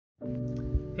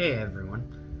Hey everyone.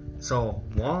 So,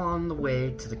 while on the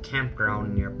way to the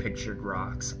campground near Pictured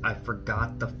Rocks, I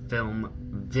forgot to film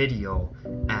video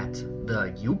at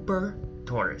the Yoopers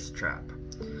Tourist Trap.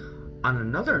 On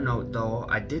another note though,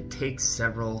 I did take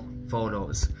several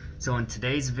photos. So in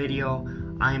today's video,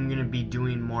 I am going to be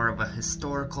doing more of a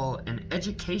historical and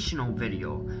educational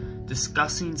video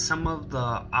discussing some of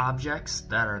the objects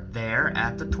that are there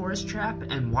at the tourist trap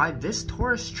and why this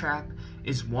tourist trap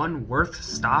is one worth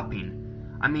stopping.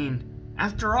 I mean,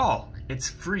 after all, it's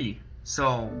free.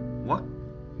 So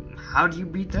how do you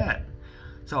beat that?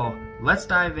 So let's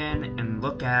dive in and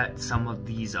look at some of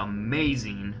these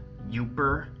amazing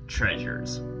Yooper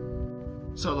treasures.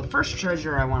 So the first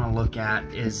treasure I want to look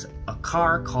at is a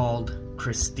car called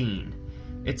Christine.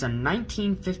 It's a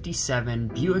 1957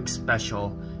 Buick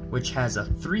Special which has a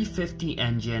 350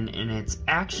 engine, and it's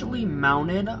actually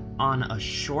mounted on a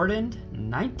shortened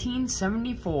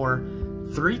 1974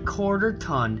 3/4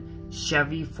 ton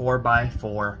Chevy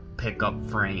 4x4 pickup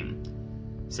frame.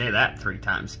 Say that 3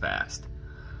 times fast.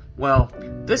 Well,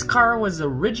 this car was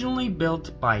originally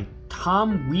built by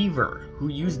Tom Weaver, who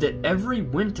used it every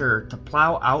winter to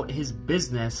plow out his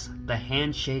business, the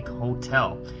Handshake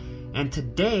Hotel. And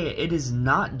today, it is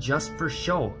not just for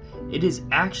show. It is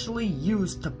actually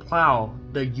used to plow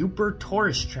the Yoopers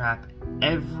Tourist Trap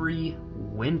every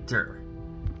winter.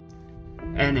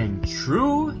 And in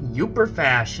true Yooper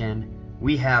fashion,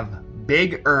 we have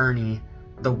Big Ernie,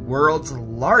 the world's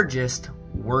largest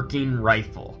working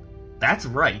rifle. That's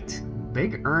right,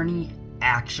 Big Ernie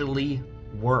actually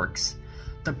works.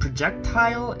 The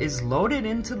projectile is loaded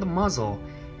into the muzzle,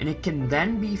 and it can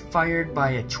then be fired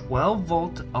by a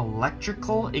 12-volt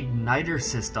electrical igniter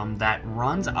system that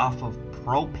runs off of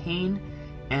propane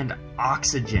and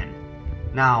oxygen.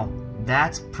 Now,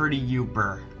 that's pretty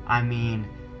Yooper. I mean,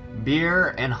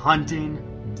 beer and hunting,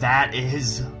 that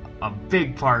is a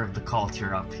big part of the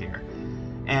culture up here.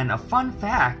 And a fun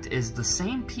fact is the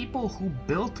same people who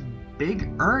built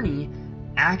Big Ernie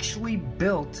actually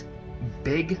built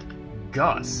Big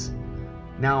Gus.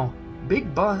 Now,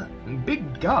 Big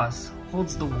Gus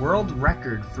holds the world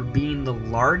record for being the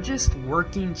largest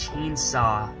working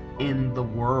chainsaw in the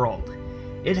world.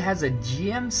 It has a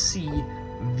GMC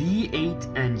V8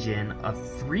 engine, a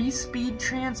 3-speed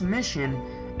transmission,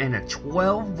 and a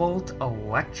 12-volt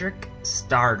electric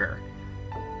starter.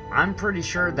 I'm pretty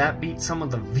sure that beats some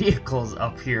of the vehicles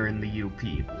up here in the UP.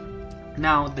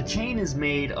 Now, the chain is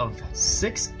made of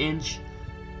 6-inch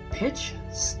pitch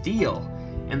steel,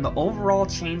 and the overall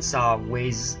chainsaw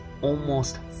weighs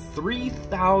almost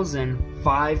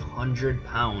 3,500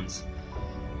 pounds.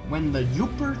 When the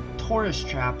Yoopers Tourist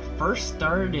Trap first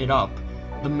started up,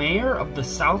 the mayor of the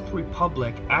South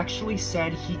Republic actually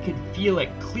said he could feel it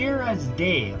clear as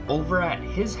day over at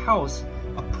his house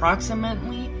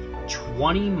approximately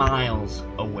 20 miles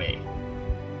away.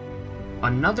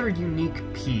 Another unique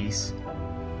piece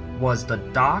was the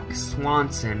Doc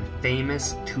Swanson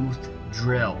famous tooth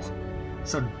drill.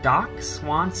 So Doc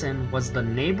Swanson was the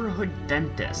neighborhood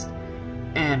dentist,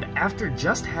 and after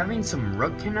just having some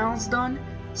root canals done,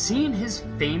 seeing his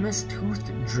famous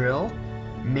tooth drill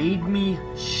made me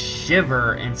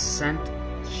shiver and sent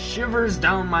shivers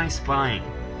down my spine.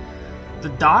 The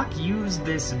doc used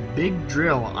this big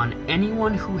drill on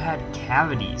anyone who had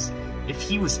cavities. If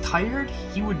he was tired,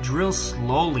 he would drill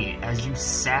slowly as you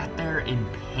sat there in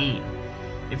pain.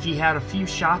 If he had a few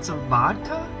shots of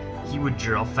vodka, he would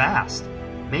drill fast,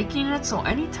 making it so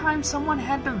anytime someone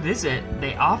had to visit,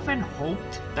 they often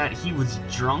hoped that he was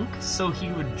drunk so he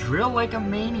would drill like a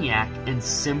maniac and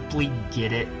simply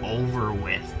get it over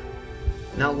with.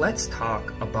 Now let's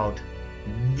talk about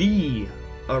the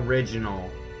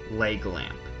original leg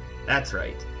lamp. That's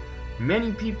right.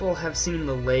 Many people have seen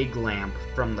the leg lamp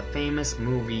from the famous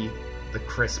movie The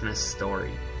Christmas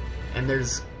Story, and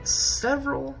there's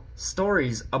several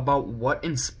stories about what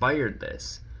inspired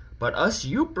this. But us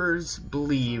Yoopers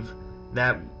believe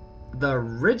that the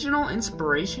original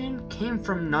inspiration came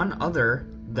from none other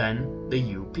than the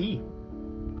UP.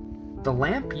 The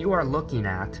lamp you are looking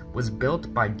at was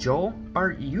built by Joe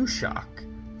Bartuszak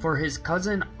for his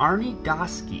cousin Arnie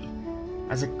Goski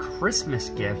as a Christmas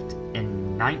gift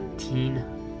in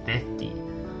 1950.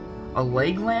 A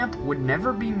leg lamp would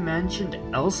never be mentioned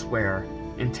elsewhere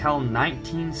until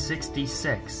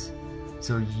 1966.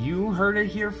 So you heard it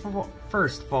here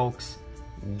first, folks.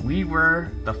 We were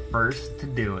the first to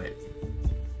do it.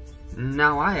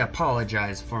 Now I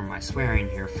apologize for my swearing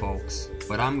here, folks,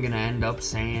 but I'm gonna end up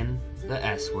saying the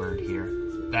S word here.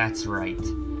 That's right.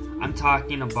 I'm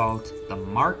talking about the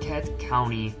Marquette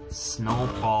County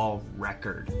snowfall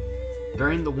record.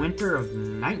 During the winter of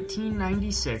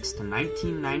 1996 to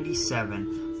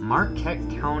 1997, Marquette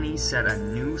County set a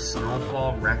new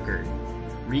snowfall record,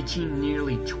 reaching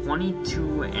nearly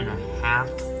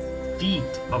 22.5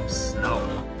 feet of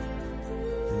snow.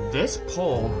 This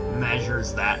pole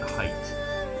measures that height.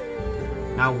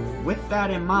 Now, with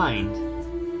that in mind,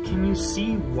 can you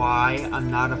see why I'm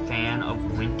not a fan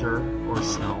of winter or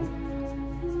snow?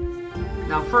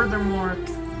 Now, furthermore,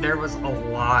 there was a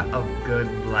lot of good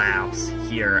laughs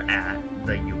here at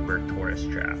the Yoopers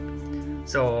Tourist Trap.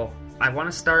 So, I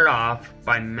want to start off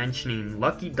by mentioning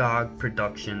Lucky Dog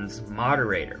Productions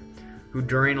moderator, who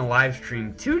during a live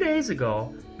stream 2 days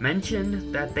ago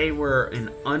mentioned that they were an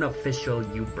unofficial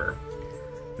Yooper.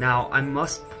 Now, I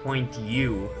must point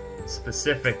you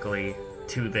specifically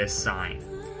to this sign.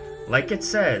 Like it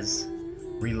says,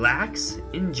 relax,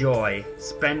 enjoy,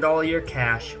 spend all your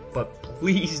cash, but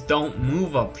please don't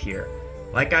move up here.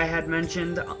 Like I had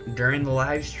mentioned during the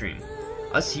live stream,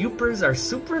 us Yoopers are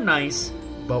super nice,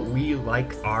 but we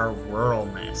like our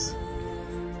ruralness.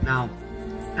 Now,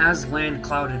 as Land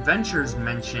Cloud Adventures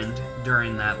mentioned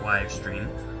during that live stream,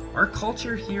 our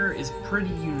culture here is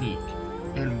pretty unique,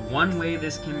 and one way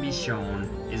this can be shown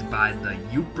is by the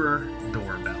Yooper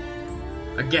doorbell.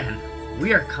 Again,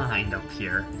 we are kind up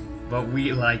here, but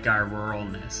we like our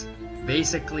ruralness.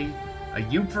 Basically, a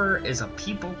Yooper is a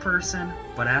people person,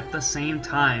 but at the same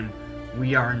time,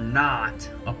 we are not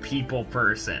a people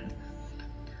person.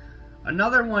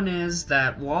 Another one is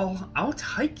that while out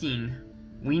hiking,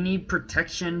 we need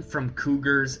protection from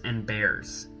cougars and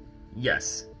bears.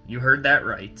 Yes, you heard that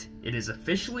right. It is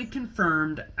officially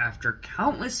confirmed after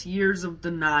countless years of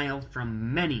denial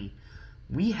from many,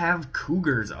 we have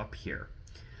cougars up here.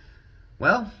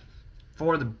 Well,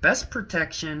 for the best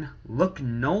protection, look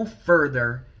no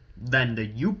further than the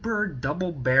Yooper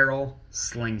double barrel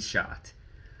slingshot.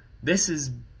 This is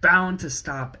bound to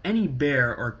stop any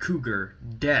bear or cougar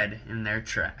dead in their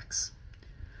tracks.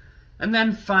 And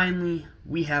then finally,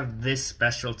 we have this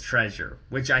special treasure,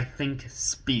 which I think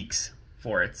speaks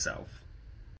for itself.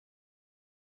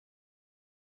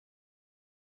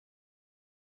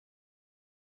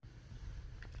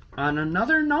 On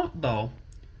another note though,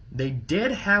 they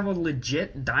did have a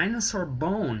legit dinosaur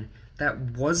bone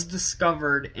that was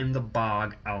discovered in the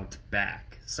bog out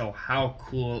back. So how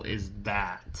cool is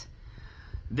that?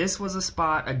 This was a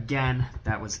spot, again,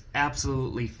 that was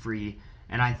absolutely free,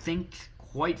 and I think,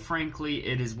 quite frankly,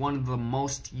 it is one of the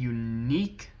most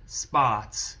unique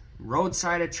spots,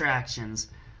 roadside attractions,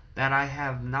 that I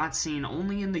have not seen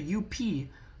only in the UP,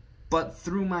 but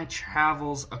through my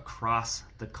travels across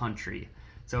the country.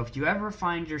 So if you ever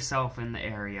find yourself in the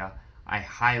area, I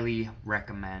highly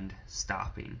recommend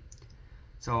stopping.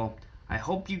 So I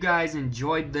hope you guys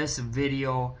enjoyed this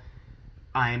video.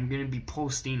 I am going to be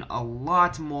posting a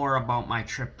lot more about my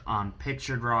trip on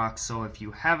Pictured Rocks, so if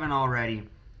you haven't already,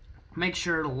 make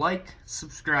sure to like,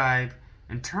 subscribe,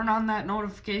 and turn on that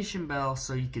notification bell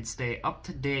so you can stay up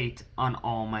to date on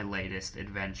all my latest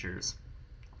adventures.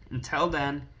 Until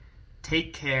then,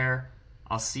 take care.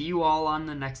 I'll see you all on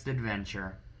the next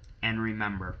adventure. And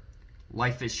remember,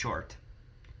 life is short.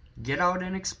 Get out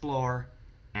and explore,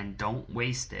 and don't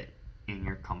waste it in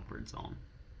your comfort zone.